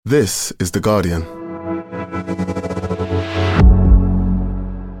This is The Guardian.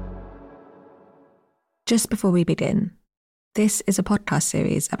 Just before we begin, this is a podcast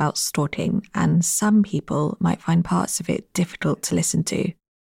series about stalking, and some people might find parts of it difficult to listen to.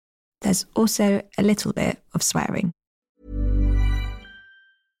 There's also a little bit of swearing.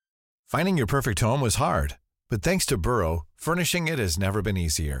 Finding your perfect home was hard, but thanks to Burrow, furnishing it has never been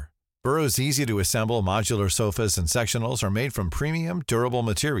easier. Burrow's easy-to-assemble modular sofas and sectionals are made from premium, durable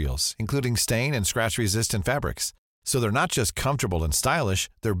materials, including stain and scratch-resistant fabrics. So they're not just comfortable and stylish,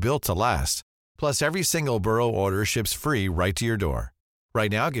 they're built to last. Plus, every single Burrow order ships free right to your door.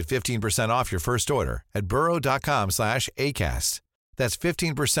 Right now, get 15% off your first order at burrow.com/ACAST. That's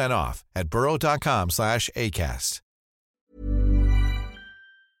 15% off at burrow.com/ACAST.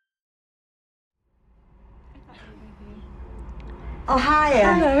 Oh,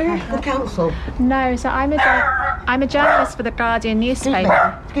 hiya. Hello. The council. No, so I'm a journalist for the Guardian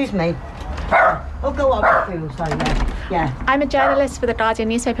newspaper. Excuse me. Oh, go on. Sorry, yeah. I'm a journalist for the Guardian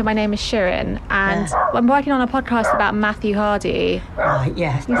newspaper. My name is Sirin, and I'm working on a podcast about Matthew Hardy. Right,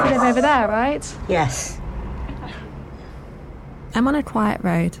 yes. You live over there, right? Yes. I'm on a quiet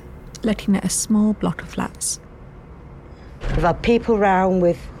road, looking at a small block of flats. We've had people round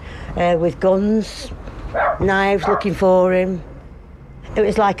with guns, knives looking for him. It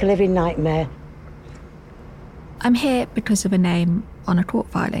was like a living nightmare. I'm here because of a name on a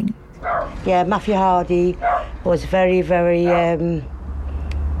court filing. Yeah, Matthew Hardy was very, very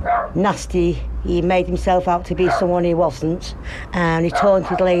nasty. He made himself out to be someone he wasn't, and he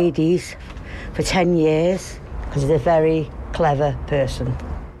taunted ladies for 10 years because he's a very clever person.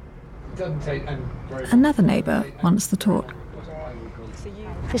 Another neighbour wants to talk.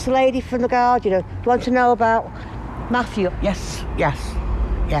 This lady from The Guardian, do you want to know about Matthew? Yes.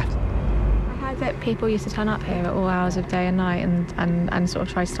 I heard that people used to turn up here at all hours of day and night and sort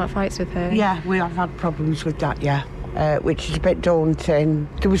of try to start fights with her. Yeah, we have had problems with that, which is a bit daunting.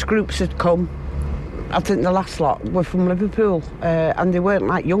 There was groups that come. I think the last lot were from Liverpool, and they weren't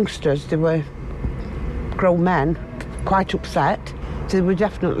like youngsters, they were grown men, quite upset. So they were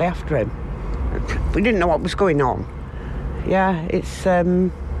definitely after him. We didn't know what was going on. Yeah, it's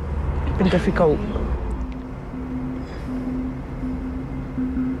been difficult.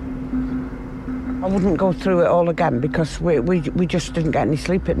 I wouldn't go through it all again because we just didn't get any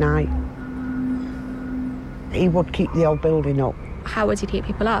sleep at night. He would keep the old building up. How would he keep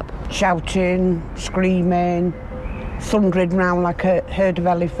people up? Shouting, screaming, thundering round like a herd of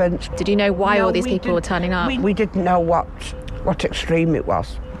elephants. Did you know why all these people were turning up? We didn't know what extreme it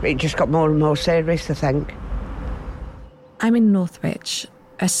was. It just got more and more serious, I think. I'm in Northwich,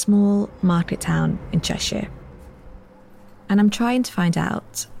 a small market town in Cheshire. And I'm trying to find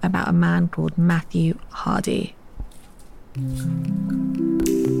out about a man called Matthew Hardy.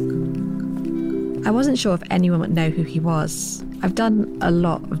 I wasn't sure if anyone would know who he was. I've done a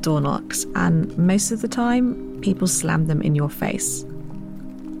lot of door knocks, and most of the time, people slam them in your face.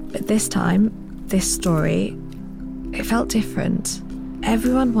 But this time, this story, it felt different.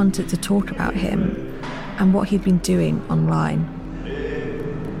 Everyone wanted to talk about him and what he'd been doing online.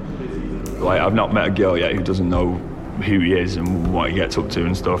 I've not met a girl yet who doesn't know who he is and what he gets up to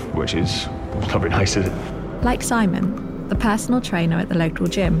and stuff, which is not very nice, is it? Like Simon, the personal trainer at the local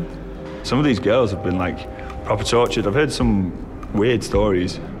gym. Some of these girls have been proper tortured. I've heard some weird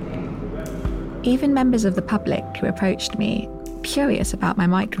stories. Even members of the public who approached me, curious about my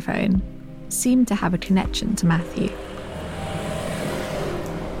microphone, seemed to have a connection to Matthew.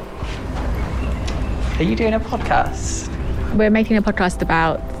 Are you doing a podcast? We're making a podcast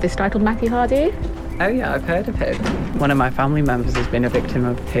about this guy called Matthew Hardy. Oh yeah, I've heard of him. One of my family members has been a victim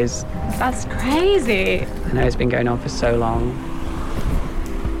of his. That's crazy. I know it's been going on for so long.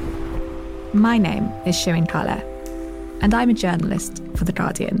 My name is Sirin Kale, and I'm a journalist for The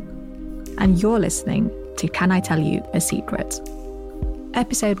Guardian. And you're listening to Can I Tell You a Secret?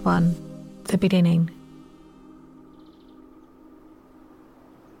 Episode 1, The Beginning.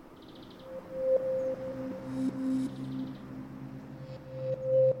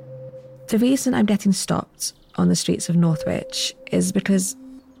 The reason I'm getting stopped on the streets of Northwich is because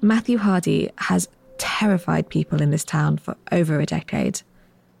Matthew Hardy has terrified people in this town for over a decade.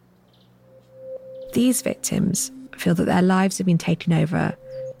 These victims feel that their lives have been taken over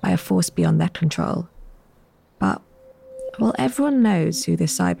by a force beyond their control. But while everyone knows who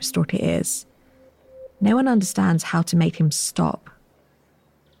this cyberstalker is, no one understands how to make him stop.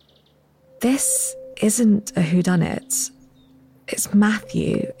 This isn't a whodunit. It's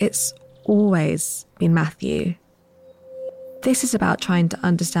Matthew. It's always been Matthew. This is about trying to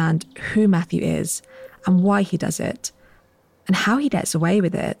understand who Matthew is and why he does it, and how he gets away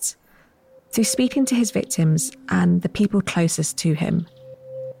with it, through speaking to his victims and the people closest to him.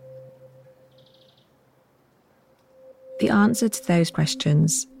 The answer to those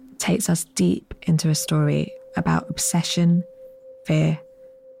questions takes us deep into a story about obsession, fear,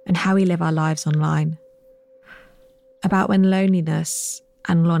 and how we live our lives online. About when loneliness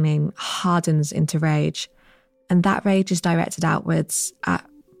and longing hardens into rage, and that rage is directed outwards at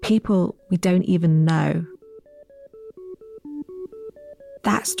people we don't even know.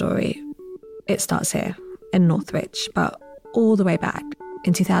 That story, it starts here, in Northwich, but all the way back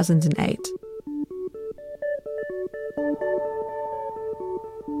in 2008.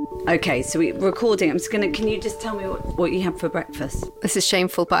 Okay, so we're recording. Can you just tell me what you had for breakfast? This is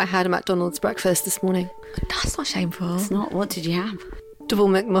shameful, but I had a McDonald's breakfast this morning. That's not shameful. It's not. What did you have? Double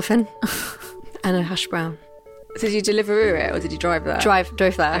McMuffin and a hash brown. So did you Deliveroo it or did you drive there? Drove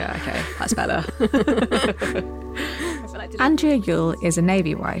there. Yeah, okay, that's better. Andrea Yule is a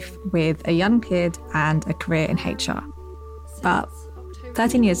Navy wife with a young kid and a career in HR. But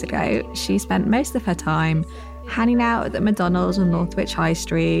 13 years ago, she spent most of her time hanging out at the McDonald's on Northwich High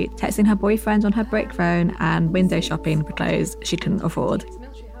Street, texting her boyfriend on her brick phone and window shopping for clothes she couldn't afford.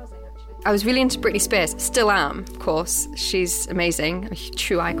 I was really into Britney Spears, still am, of course. She's amazing, a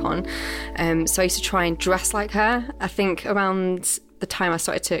true icon. So I used to try and dress like her. I think around the time I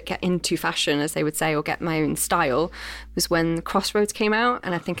started to get into fashion, as they would say, or get my own style, was when Crossroads came out,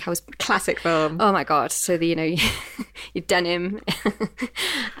 and I think I was... Classic film. Oh my God. So, your denim.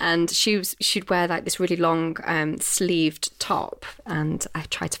 And she'd wear like this really long sleeved top, and I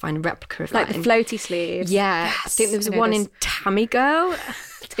tried to find a replica of like that. Like the floaty sleeves. Yeah. Yes, I think there was one in Tammy Girl,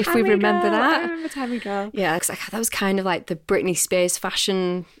 if we remember that. I remember Tammy Girl. Yeah, because that was kind of like the Britney Spears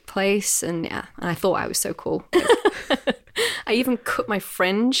fashion place, and yeah, and I thought I was so cool. I even cut my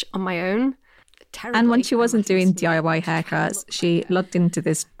fringe on my own. And when she wasn't doing DIY haircuts, she logged into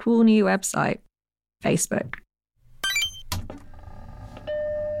this cool new website, Facebook.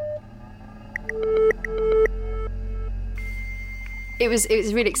 It was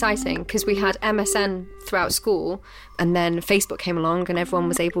really exciting because we had MSN throughout school, and then Facebook came along and everyone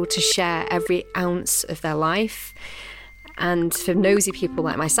was able to share every ounce of their life. And for nosy people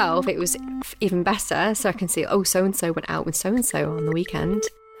like myself, it was even better, so I can see, oh, so-and-so went out with so-and-so on the weekend.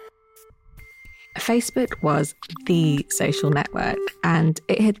 Facebook was the social network, and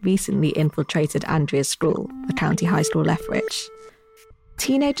it had recently infiltrated Andrea's school, the county high school Lethbridge.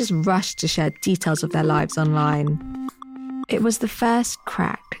 Teenagers rushed to share details of their lives online. It was the first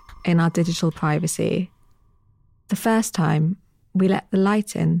crack in our digital privacy. The first time we let the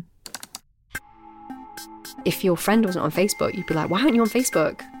light in. If your friend wasn't on Facebook, you'd be like, why aren't you on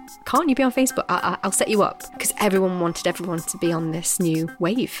Facebook? Can't you be on Facebook? I'll set you up. Because everyone wanted everyone to be on this new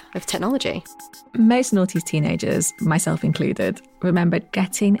wave of technology. Most naughty teenagers, myself included, remembered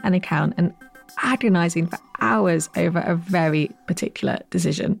getting an account and agonising for hours over a very particular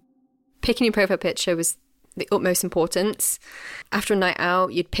decision. Picking your profile picture was the utmost importance. After a night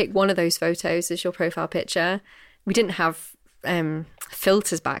out, you'd pick one of those photos as your profile picture. We didn't have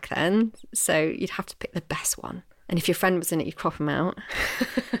filters back then, so you'd have to pick the best one. And if your friend was in it, you'd crop them out.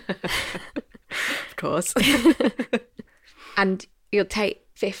 Of course. And you'll take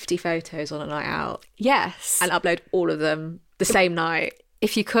 50 photos on a night out. Yes. And upload all of them the same night.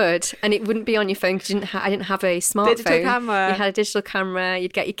 If you could. And it wouldn't be on your phone because I didn't have a smartphone. Digital camera. You had a digital camera.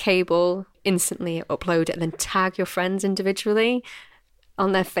 You'd get your cable, instantly upload it, and then tag your friends individually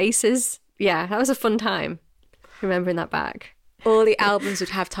on their faces. Yeah, that was a fun time, remembering that back. All the albums would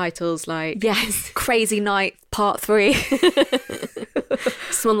have titles like yes, Crazy Night Part 3.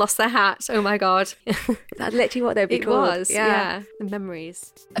 Someone lost their hat. Oh my God. That's literally what they'd be called. It was, yeah. The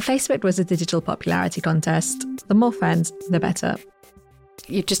memories. Facebook was a digital popularity contest. The more friends, the better.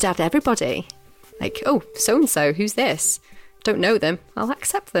 You just add everybody. Like, oh, so-and-so, who's this? Don't know them. I'll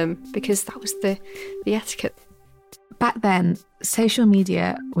accept them because that was the etiquette. Back then, social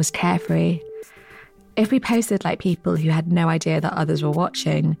media was carefree. If we posted like people who had no idea that others were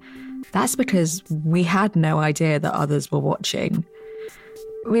watching, that's because we had no idea that others were watching.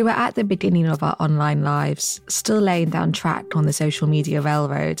 We were at the beginning of our online lives, still laying down track on the social media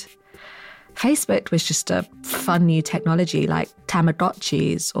railroad. Facebook was just a fun new technology like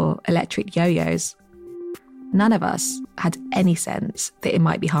Tamagotchis or electric yo-yos. None of us had any sense that it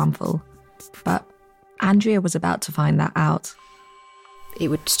might be harmful, but Andrea was about to find that out. It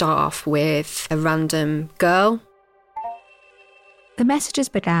would start off with a random girl. The messages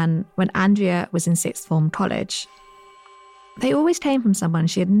began when Andrea was in sixth form college. They always came from someone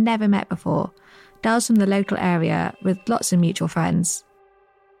she had never met before, girls from the local area with lots of mutual friends.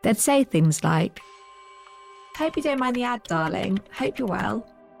 They'd say things like, Hope you don't mind the ad, darling. Hope you're well.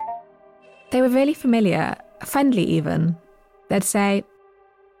 They were really familiar, friendly even. They'd say,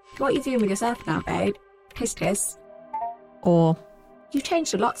 what are you doing with yourself now, babe? Kiss, kiss. Or, you've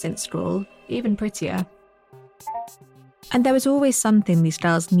changed a lot since school, even prettier. And there was always something these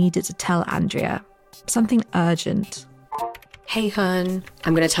girls needed to tell Andrea. Something urgent. Hey, hun,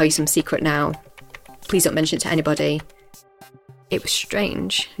 I'm going to tell you some secret now. Please don't mention it to anybody. It was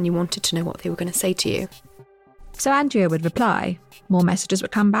strange, and you wanted to know what they were going to say to you. So Andrea would reply. More messages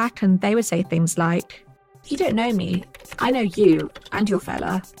would come back, and they would say things like, you don't know me. I know you and your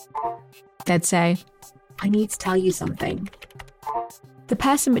fella. They'd say, I need to tell you something. The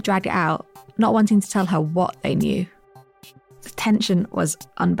person would drag it out, not wanting to tell her what they knew. The tension was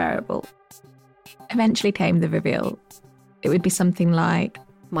unbearable. Eventually came the reveal. It would be something like,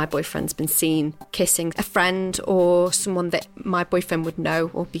 my boyfriend's been seen kissing a friend or someone that my boyfriend would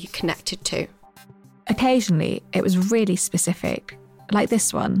know or be connected to. Occasionally, it was really specific, like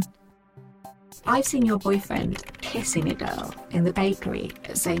this one. I've seen your boyfriend kissing a girl in the bakery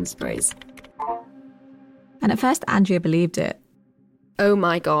at Sainsbury's. And at first, Andrea believed it. Oh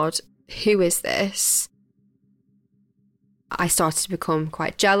my God, who is this? I started to become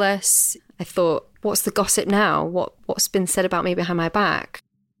quite jealous. I thought, what's the gossip now? What's been said about me behind my back?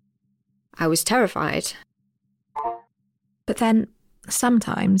 I was terrified. But then,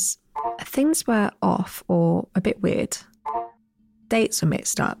 sometimes, things were off or a bit weird. Dates were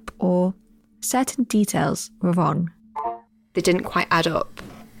mixed up or certain details were wrong. They didn't quite add up.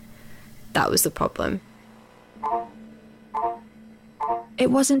 That was the problem. It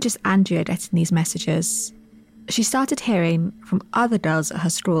wasn't just Andrea getting these messages. She started hearing from other girls at her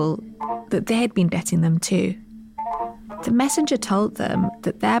school that they had been getting them too. The messenger told them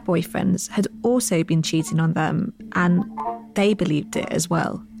that their boyfriends had also been cheating on them, and they believed it as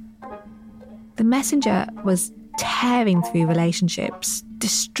well. The messenger was tearing through relationships,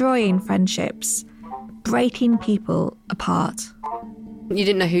 destroying friendships, breaking people apart. You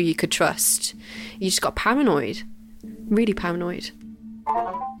didn't know who you could trust. You just got paranoid. Really paranoid.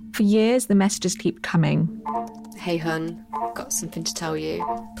 For years, the messages keep coming. Hey, hun, got something to tell you.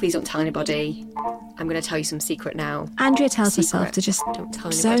 Please don't tell anybody. I'm going to tell you some secret now. Andrea tells herself to just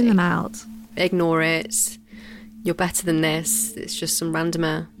zone them out. Ignore it. You're better than this. It's just some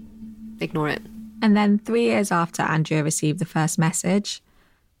randomer. Ignore it. And then 3 years after Andrea received the first message,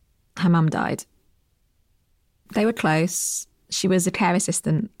 her mum died. They were close. She was a care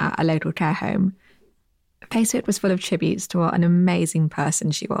assistant at a local care home. Facebook was full of tributes to what an amazing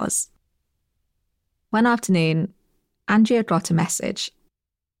person she was. One afternoon, Andrea got a message.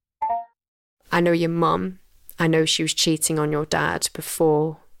 I know your mum. I know she was cheating on your dad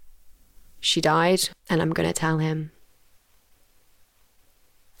before she died, and I'm going to tell him.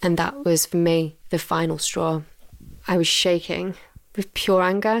 And that was, for me, the final straw. I was shaking with pure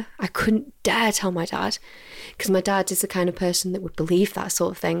anger. I couldn't dare tell my dad, because my dad is the kind of person that would believe that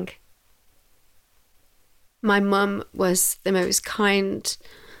sort of thing. My mum was the most kind,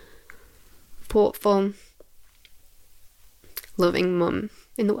 thoughtful, loving mum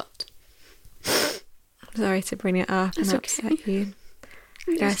in the world. Sorry to bring it up and upset you.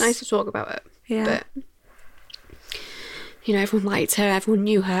 It's nice to talk about it. Yeah. But, you know, everyone liked her, everyone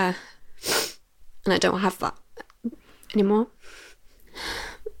knew her. And I don't have that anymore.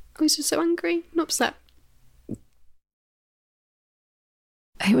 I was just so angry and upset.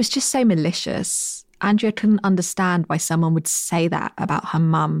 It was just so malicious. Andrea couldn't understand why someone would say that about her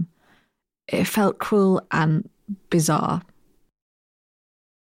mum. It felt cruel and bizarre.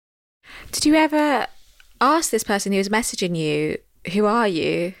 Did you ever ask this person who was messaging you, who are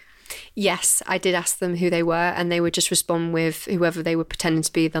you? Yes, I did ask them who they were, and they would just respond with whoever they were pretending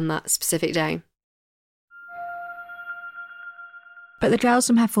to be on that specific day. But the girls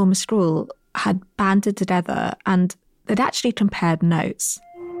from her former school had banded together and they'd actually compared notes.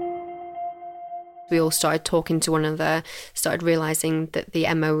 We all started talking to one another, started realising that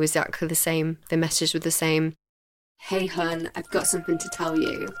the MO was exactly the same, the messages were the same. Hey, hun, I've got something to tell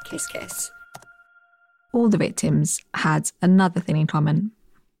you. Kiss, kiss. All the victims had another thing in common.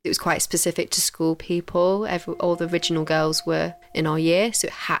 It was quite specific to school people. All the original girls were in our year, so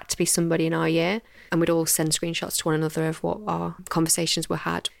it had to be somebody in our year. And we'd all send screenshots to one another of what our conversations were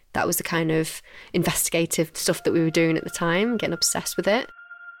had. That was the kind of investigative stuff that we were doing at the time, getting obsessed with it.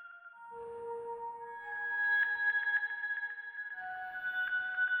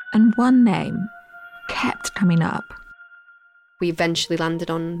 And one name kept coming up. We eventually landed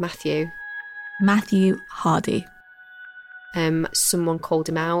on Matthew. Matthew Hardy. Someone called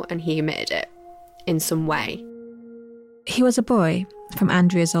him out and he admitted it in some way. He was a boy from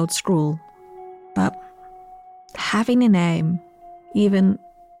Andrea's old school, but Having a name, even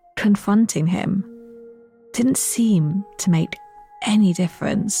confronting him, didn't seem to make any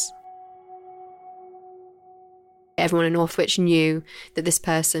difference. Everyone in Northwich knew that this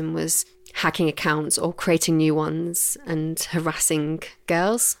person was hacking accounts or creating new ones and harassing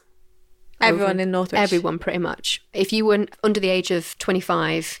girls. Everyone in Northwich? Everyone, pretty much. If you were under the age of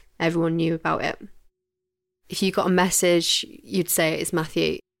 25, everyone knew about it. If you got a message, you'd say it's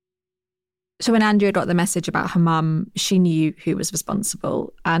Matthew. So when Andrea got the message about her mum, she knew who was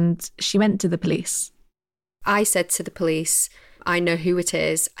responsible and she went to the police. I said to the police, I know who it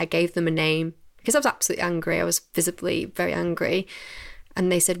is. I gave them a name because I was absolutely angry. I was visibly very angry.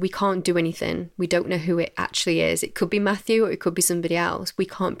 And they said, we can't do anything. We don't know who it actually is. It could be Matthew or it could be somebody else. We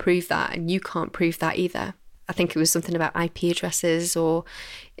can't prove that and you can't prove that either. I think it was something about IP addresses or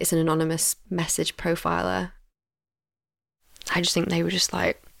it's an anonymous message profiler. I just think they were just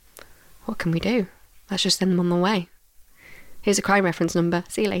like, what can we do? Let's just send them on their way. Here's a crime reference number.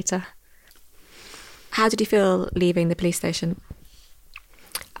 See you later. How did you feel leaving the police station?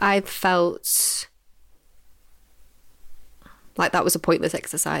 I felt like that was a pointless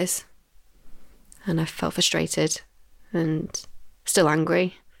exercise. And I felt frustrated and still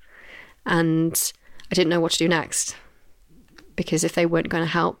angry. And I didn't know what to do next. Because if they weren't going to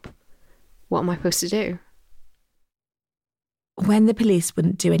help, what am I supposed to do? When the police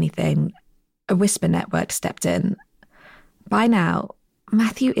wouldn't do anything, a whisper network stepped in. By now,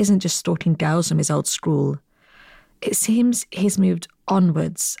 Matthew isn't just stalking girls from his old school. It seems he's moved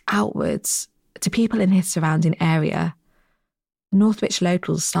onwards, outwards, to people in his surrounding area. Northwich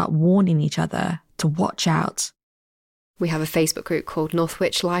locals start warning each other to watch out. We have a Facebook group called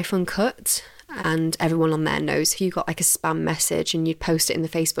Northwich Life Uncut, and everyone on there knows if you got like a spam message and you'd post it in the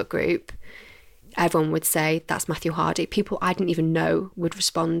Facebook group, everyone would say, that's Matthew Hardy. People I didn't even know would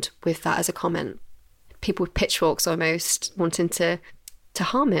respond with that as a comment. People with pitchforks almost wanting to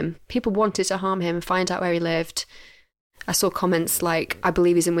harm him. People wanted to harm him and find out where he lived. I saw comments like, I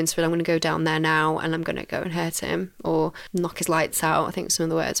believe he's in Winsford, I'm going to go down there now and I'm going to go and hurt him or knock his lights out, I think some of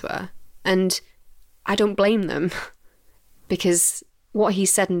the words were. And I don't blame them because what he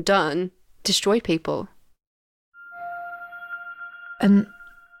said and done destroyed people. And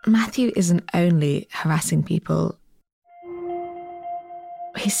Matthew isn't only harassing people.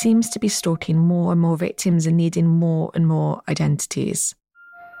 He seems to be stalking more and more victims and needing more and more identities.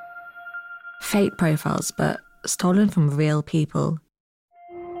 Fake profiles, but stolen from real people.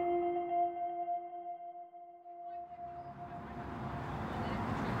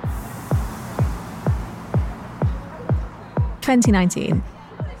 (2019),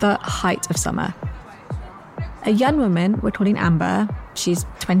 the height of summer. A young woman we're calling Amber, she's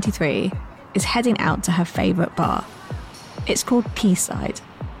 23, is heading out to her favourite bar. It's called Quayside.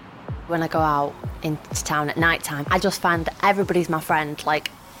 When I go out into town at night time, I just find that everybody's my friend.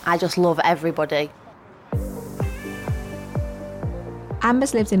 Like, I just love everybody.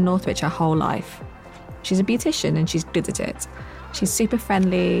 Amber's lived in Northwich her whole life. She's a beautician and she's good at it. She's super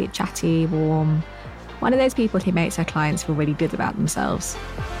friendly, chatty, warm. One of those people who makes her clients feel really good about themselves.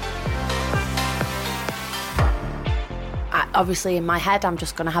 Obviously, in my head, I'm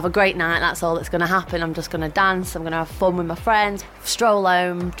just going to have a great night. That's all that's going to happen. I'm just going to dance. I'm going to have fun with my friends, stroll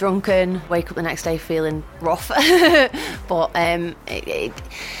home, drunken, wake up the next day feeling rough. But it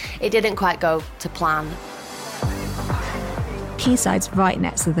didn't quite go to plan. Quayside's right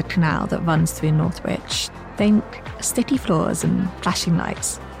next to the canal that runs through Northwich. Think sticky floors and flashing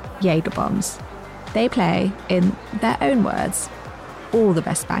lights, Jaeger bombs. They play, in their own words, all the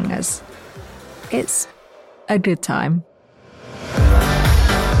best bangers. It's a good time.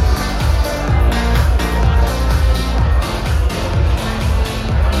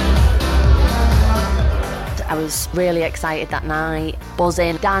 I was really excited that night,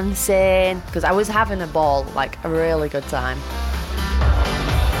 buzzing, dancing, because I was having a ball, like a really good time.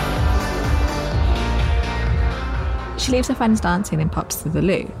 She leaves her friends dancing and pops to the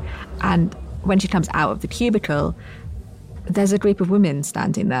loo. And when she comes out of the cubicle, there's a group of women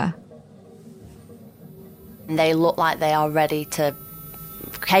standing there. And they look like they are ready to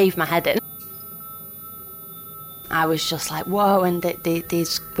cave my head in. I was just like, whoa, and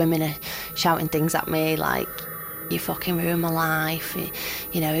these women are shouting things at me like, you fucking ruined my life,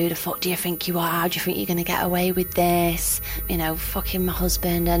 you know, who the fuck do you think you are, how do you think you're going to get away with this, you know, fucking my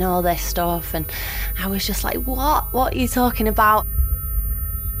husband and all this stuff. And I was just like, what are you talking about?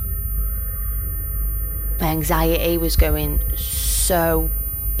 My anxiety was going so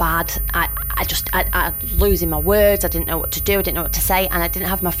bad. I was losing my words. I didn't know what to do. I didn't know what to say. And I didn't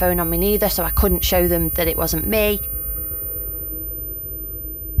have my phone on me neither, so I couldn't show them that it wasn't me.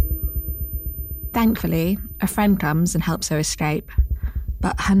 Thankfully, a friend comes and helps her escape,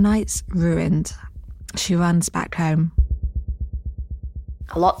 but her night's ruined. She runs back home.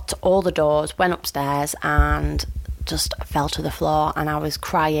 I locked all the doors, went upstairs and just fell to the floor, and I was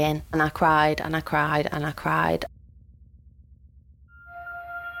crying, and I cried and I cried and I cried.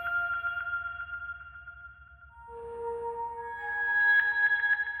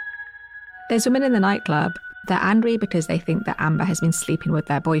 There's women in the nightclub. They're angry because they think that Amber has been sleeping with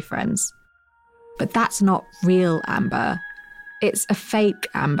their boyfriends. But that's not real Amber. It's a fake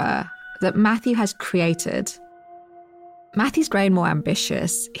Amber that Matthew has created. Matthew's grown more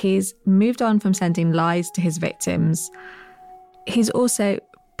ambitious. He's moved on from sending lies to his victims. He's also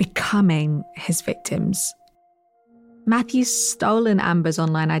becoming his victims. Matthew's stolen Amber's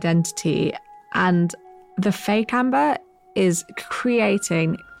online identity, and the fake Amber is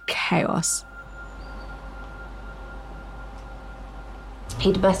creating chaos.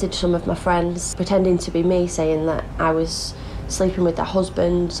 He'd messaged some of my friends pretending to be me, saying that I was sleeping with their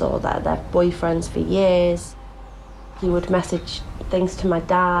husbands or their boyfriends for years. He would message things to my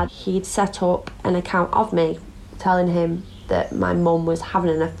dad. He'd set up an account of me telling him that my mum was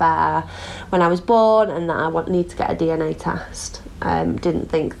having an affair when I was born and that I would need to get a DNA test. Didn't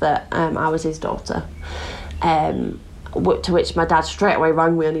think that I was his daughter. To which my dad straight away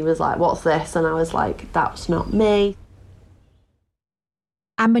rang me and he was like, "What's this?" And I was like, "That's not me."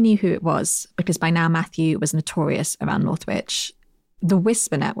 Amber knew who it was because by now Matthew was notorious around Northwich. The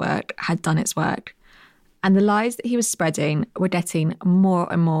Whisper Network had done its work, and the lies that he was spreading were getting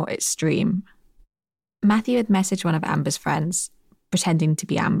more and more extreme. Matthew had messaged one of Amber's friends, pretending to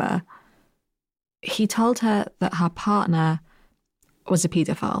be Amber. He told her that her partner was a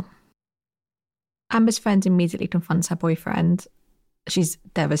paedophile. Amber's friend immediately confronts her boyfriend. She's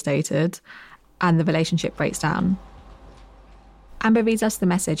devastated, and the relationship breaks down. Amber reads us the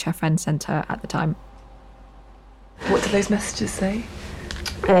message her friend sent her at the time. What did those messages say?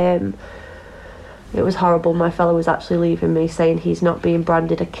 It was horrible. My fella was actually leaving me, saying he's not being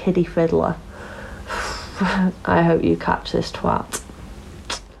branded a kiddie fiddler. I hope you catch this twat.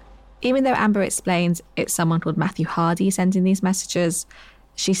 Even though Amber explains it's someone called Matthew Hardy sending these messages,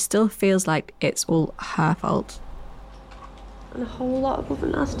 she still feels like it's all her fault. And a whole lot of other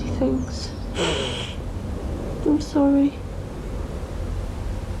nasty things. I'm sorry.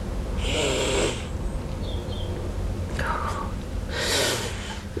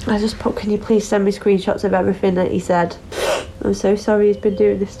 I just put, "Can you please send me screenshots of everything that he said? I'm so sorry he's been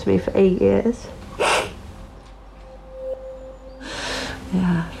doing this to me for 8 years.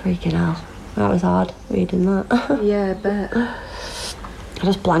 Yeah, freaking hell. That was hard, reading that. Yeah, I bet. I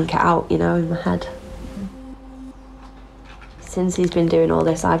just blank it out, in my head. Since he's been doing all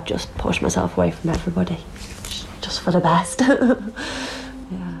this, I've just pushed myself away from everybody. Just for the best.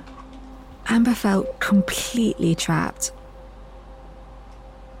 Yeah. Amber felt completely trapped.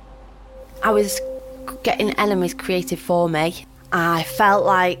 I was getting enemies created for me. I felt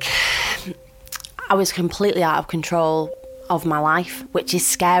like I was completely out of control of my life, which is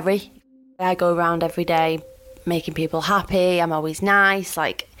scary. I go around every day making people happy. I'm always nice.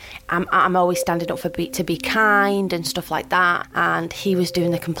 I'm always standing up to be kind and stuff like that. And he was doing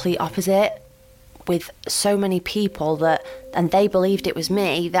the complete opposite with so many people and they believed it was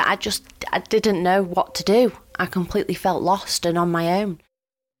me, that I didn't know what to do. I completely felt lost and on my own.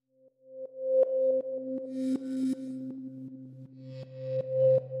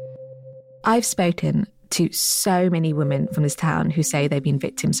 I've spoken to so many women from this town who say they've been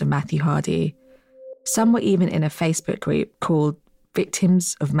victims of Matthew Hardy. Some were even in a Facebook group called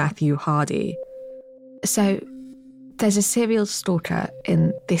Victims of Matthew Hardy. So there's a serial stalker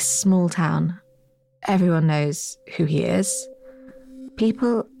in this small town. Everyone knows who he is.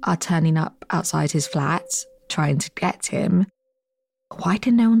 People are turning up outside his flat, trying to get him. Why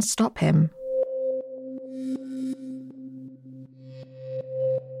can no one stop him?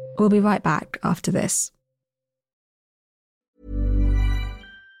 We'll be right back after this.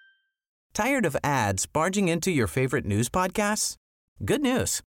 Tired of ads barging into your favorite news podcasts? Good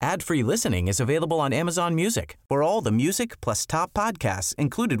news. Ad-free listening is available on Amazon Music for all the music plus top podcasts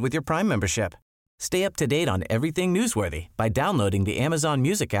included with your Prime membership. Stay up to date on everything newsworthy by downloading the Amazon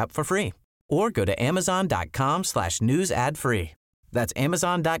Music app for free or go to amazon.com/news ad free. That's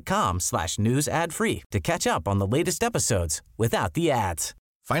amazon.com/news ad free to catch up on the latest episodes without the ads.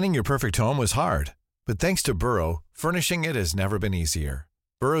 Finding your perfect home was hard, but thanks to Burrow, furnishing it has never been easier.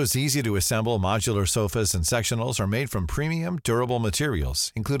 Burrow's easy-to-assemble modular sofas and sectionals are made from premium, durable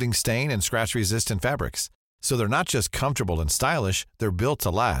materials, including stain and scratch-resistant fabrics. So they're not just comfortable and stylish, they're built to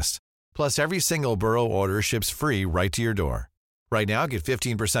last. Plus, every single Burrow order ships free right to your door. Right now, get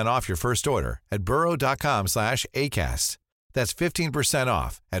 15% off your first order at burrow.com/ACAST. That's 15%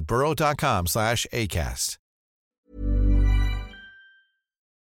 off at burrow.com/ACAST.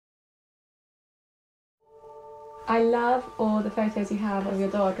 I love all the photos you have of your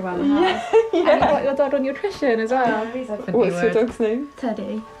dog around the house. And you've got your dog on nutrition as well. What's your dog's name?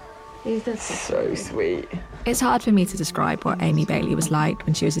 Teddy. He's the So sweet. It's hard for me to describe what Amy Bailey was like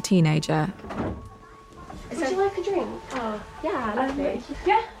when she was a teenager. Would you like a drink? Oh, yeah, lovely.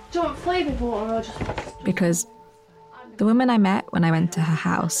 Yeah. Do you want flavoured water or just... Because the woman I met when I went to her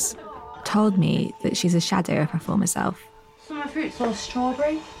house told me that she's a shadow of her former self. Some fruits or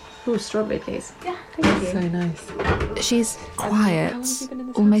strawberry? Oh, strawberry, please. Yeah, thank you. So nice. She's quiet,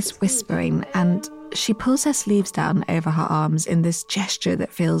 almost whispering, and she pulls her sleeves down over her arms in this gesture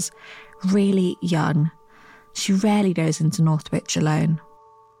that feels really young. She rarely goes into Northwich alone.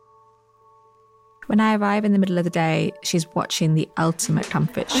 When I arrive in the middle of the day, she's watching the ultimate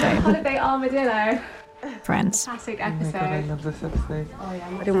comfort show. Holiday Armadillo. Friends. Classic Oh my episode. God, I love this episode. Oh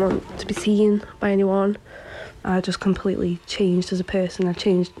yeah. I didn't want to be seen by anyone. I just completely changed as a person. I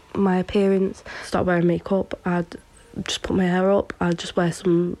changed my appearance, stopped wearing makeup. I'd just put my hair up. I'd just wear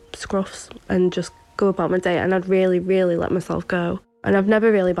some scruffs and just go about my day. And I'd really, really let myself go. And I've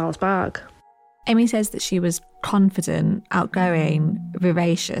never really bounced back. Amy says that she was confident, outgoing,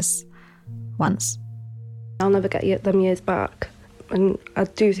 vivacious. Once. I'll never get them years back. And I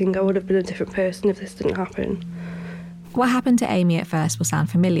do think I would have been a different person if this didn't happen. What happened to Amy at first will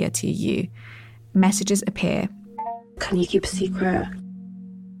sound familiar to you. Messages appear. Can you keep a secret?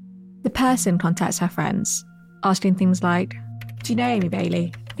 The person contacts her friends, asking things like, do you know Amy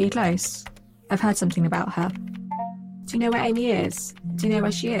Bailey? Are you close? I've heard something about her. Do you know where Amy is? Do you know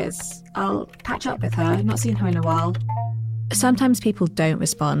where she is? I'll catch up with her, not seen her in a while. Sometimes people don't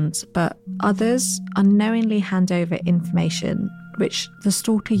respond, but others unknowingly hand over information which the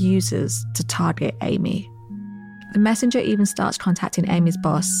stalker uses to target Amy. The messenger even starts contacting Amy's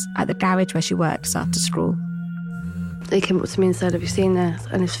boss at the garage where she works after school. He came up to me and said, have you seen this?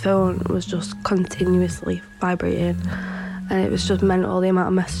 And his phone was just continuously vibrating. And it was just mental, the amount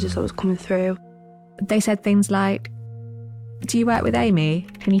of messages that was coming through. They said things like, do you work with Amy?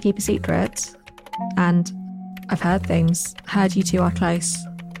 Can you keep a secret? And I've heard things, heard you two are close.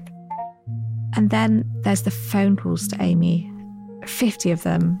 And then there's the phone calls to Amy, 50 of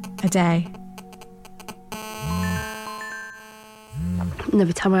them a day. And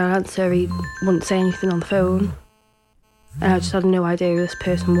every time I answer, he wouldn't say anything on the phone. And I just had no idea who this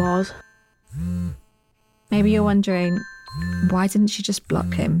person was. Maybe you're wondering, why didn't she just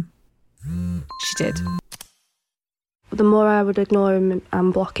block him? She did. The more I would ignore him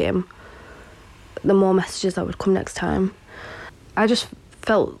and block him, the more messages that would come next time. I just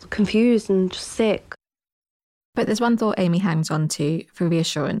felt confused and just sick. But there's one thought Amy hangs on to for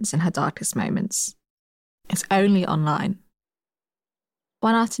reassurance in her darkest moments. It's only online.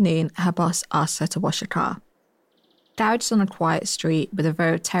 One afternoon, her boss asks her to wash her car. Garage is on a quiet street with a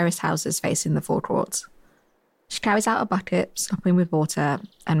row of terrace houses facing the forecourt. She carries out a bucket, slopping with water,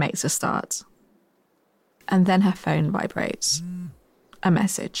 and makes a start. And then her phone vibrates. A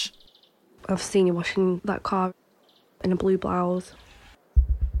message. I've seen you washing that car in a blue blouse.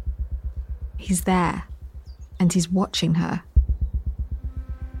 He's there, and he's watching her.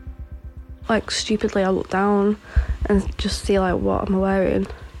 Like, stupidly, I look down and just see, like, what am I wearing?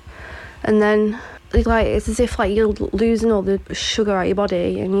 And then, like, it's as if, like, you're losing all the sugar out of your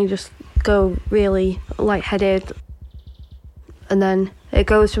body and you just go really lightheaded. And then it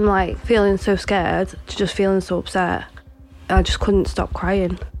goes from, like, feeling so scared to just feeling so upset. I just couldn't stop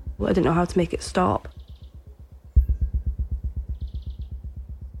crying. I didn't know how to make it stop.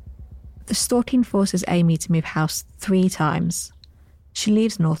 The stalking forces Amy to move house 3 times. She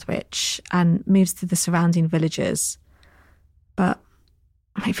leaves Northwich and moves to the surrounding villages. But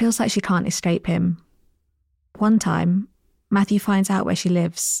it feels like she can't escape him. One time, Matthew finds out where she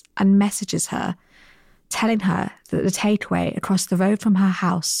lives and messages her, telling her that the takeaway across the road from her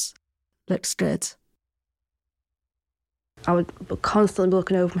house looks good. I would constantly be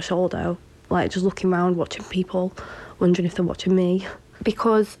looking over my shoulder, like just looking around, watching people, wondering if they're watching me.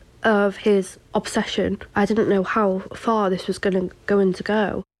 Because of his obsession, I didn't know how far this was going to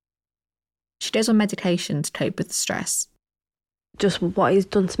go. She goes on medication to cope with the stress. Just what he's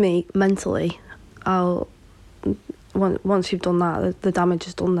done to me mentally, once you've done that, the damage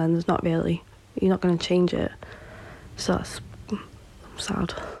is done then. You're not going to change it. So that's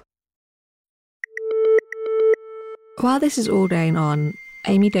sad. While this is all going on,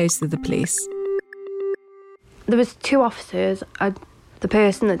 Amy goes to the police. There was 2 officers. The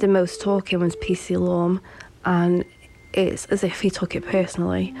person that did most talking was PC Lorm, and it's as if he took it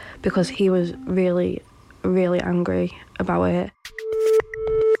personally because he was really, really angry about it.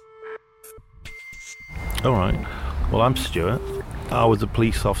 All right. Well, I'm Stuart. I was a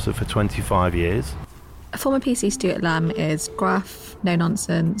police officer for 25 years. A former PC Stuart Lamb is gruff, no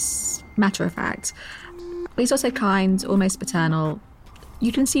nonsense, matter of fact. But he's also kind, almost paternal.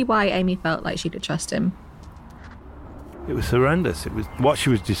 You can see why Amy felt like she could trust him. It was horrendous. It was what she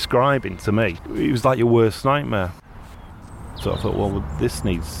was describing to me. It was like your worst nightmare. So I thought, well, this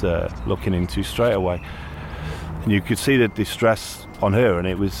needs looking into straight away. And you could see the distress on her, and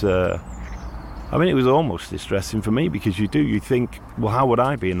it was, it was almost distressing for me because you think, well, how would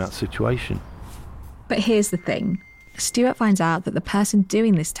I be in that situation? But here's the thing. Stuart finds out that the person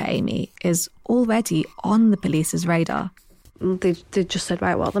doing this to Amy is already on the police's radar. They just said,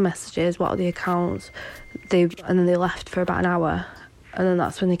 right, what are the messages, what are the accounts? And then they left for about an hour. And then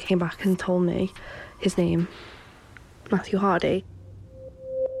that's when they came back and told me his name, Matthew Hardy.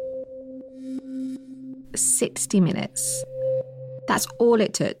 60 minutes. That's all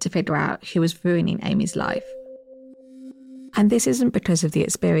it took to figure out who was ruining Amy's life. And this isn't because of the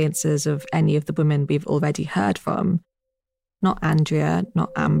experiences of any of the women we've already heard from. Not Andrea,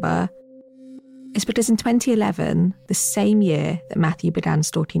 not Amber. It's because in 2011, the same year that Matthew began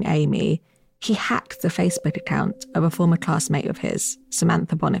stalking Amy, he hacked the Facebook account of a former classmate of his,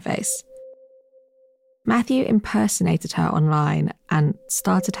 Samantha Boniface. Matthew impersonated her online and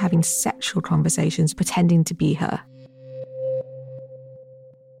started having sexual conversations pretending to be her.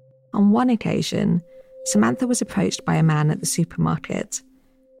 On one occasion, Samantha was approached by a man at the supermarket.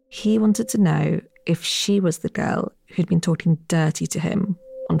 He wanted to know if she was the girl who'd been talking dirty to him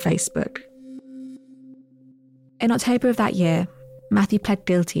on Facebook. In October of that year, Matthew pled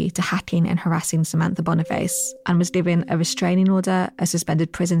guilty to hacking and harassing Samantha Boniface and was given a restraining order, a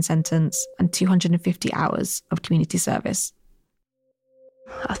suspended prison sentence, and 250 hours of community service.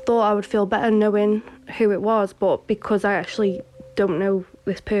 I thought I would feel better knowing who it was, but because I actually don't know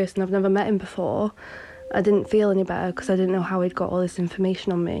this person, I've never met him before, I didn't feel any better because I didn't know how he'd got all this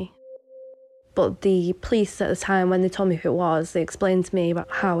information on me. But the police at the time, when they told me who it was, they explained to me about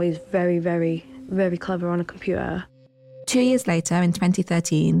how he's very, very, very clever on a computer. 2 years later, in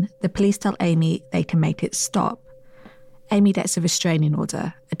 2013, the police tell Amy they can make it stop. Amy gets a restraining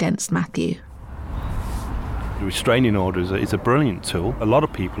order against Matthew. The restraining order is a brilliant tool. A lot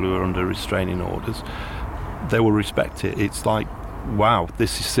of people who are under restraining orders, they will respect it. It's like, wow,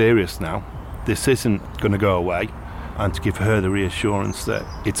 this is serious now. This isn't going to go away. And to give her the reassurance that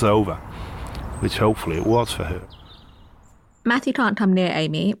it's over, which hopefully it was for her. Matthew can't come near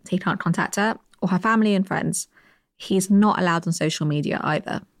Amy. He can't contact her or her family and friends. He's not allowed on social media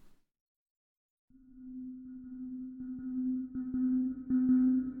either.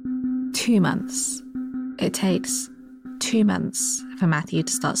 Two months. It takes 2 months for Matthew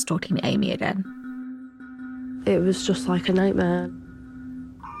to start stalking Amy again. It was just like a nightmare.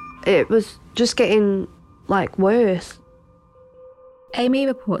 It was just getting, worse. Amy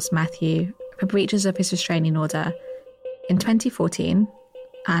reports Matthew for breaches of his restraining order in 2014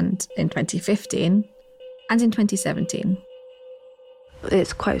 and in 2015 and in 2017.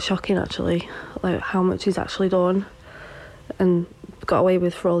 It's quite shocking, actually, how much he's actually done and got away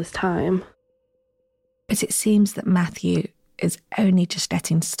with for all this time. But it seems that Matthew is only just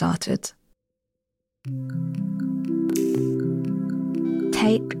getting started.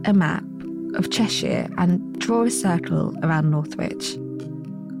 Take a map of Cheshire and draw a circle around Northwich.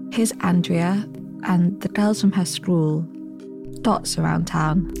 Here's Andrea and the girls from her school, dots around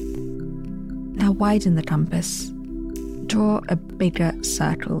town. Now widen the compass. Draw a bigger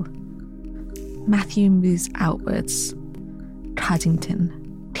circle. Matthew moves outwards.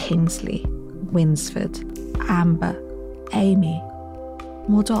 Cuddington, Kingsley, Winsford, Amber, Amy.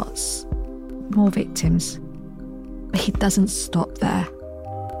 More dots, more victims. But he doesn't stop there.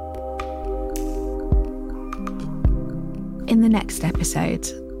 In the next episode,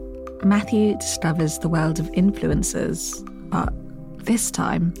 Matthew discovers the world of influencers, but this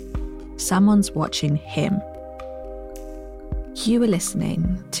time, someone's watching him. You are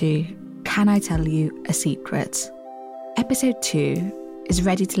listening to Can I Tell You a Secret? Episode 2 is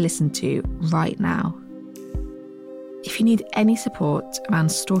ready to listen to right now. If you need any support around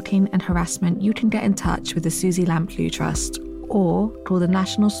stalking and harassment, you can get in touch with the Susie Lamplugh Trust or call the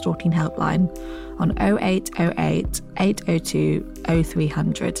National Stalking Helpline on 0808 802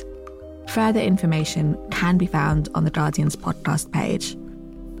 0300. Further information can be found on The Guardian's podcast page.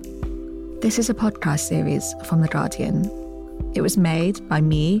 This is a podcast series from The Guardian. It was made by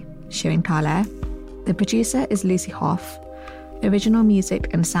me, Sirin Kale. The producer is Lucy Hoff. Original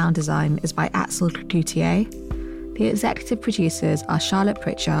music and sound design is by Axel Coutier. The executive producers are Charlotte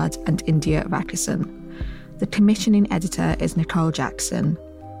Pritchard and India Rakusan. The commissioning editor is Nicole Jackson.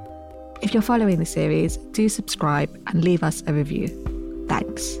 If you're following the series, do subscribe and leave us a review.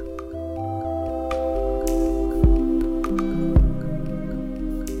 Thanks.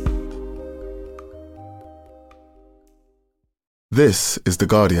 This is The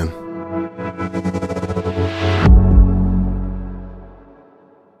Guardian.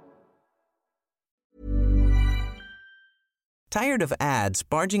 Tired of ads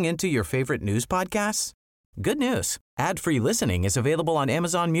barging into your favorite news podcasts? Good news. Ad-free listening is available on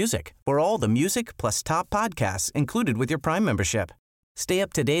Amazon Music for all the music plus top podcasts included with your Prime membership. Stay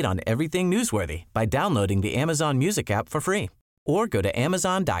up to date on everything newsworthy by downloading the Amazon Music app for free or go to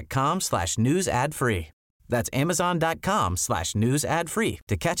amazon.com/news ad free. That's amazon.com/news ad free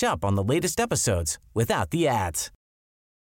to catch up on the latest episodes without the ads.